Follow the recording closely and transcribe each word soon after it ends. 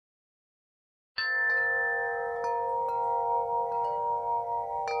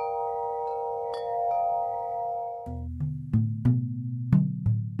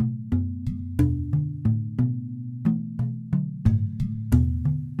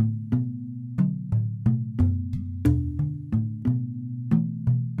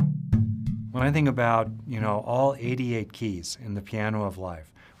When I think about, all 88 keys in the piano of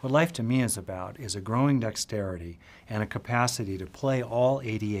life, what life to me is about is a growing dexterity and a capacity to play all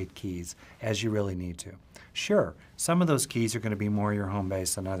 88 keys as you really need to. Sure, some of those keys are going to be more your home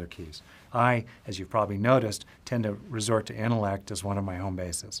base than other keys. I, as you've probably noticed, tend to resort to intellect as one of my home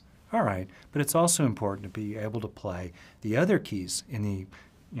bases. All right, but it's also important to be able to play the other keys in the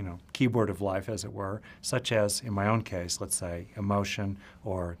keyboard of life, as it were, such as, in my own case, let's say, emotion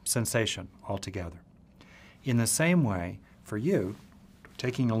or sensation altogether. In the same way, for you,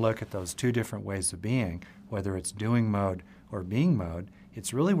 taking a look at those two different ways of being, whether it's doing mode or being mode,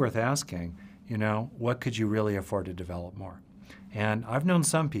 it's really worth asking, what could you really afford to develop more? And I've known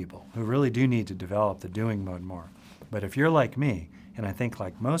some people who really do need to develop the doing mode more. But if you're like me, and I think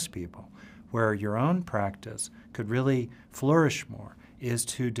like most people, where your own practice could really flourish more is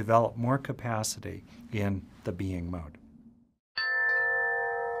to develop more capacity in the being mode.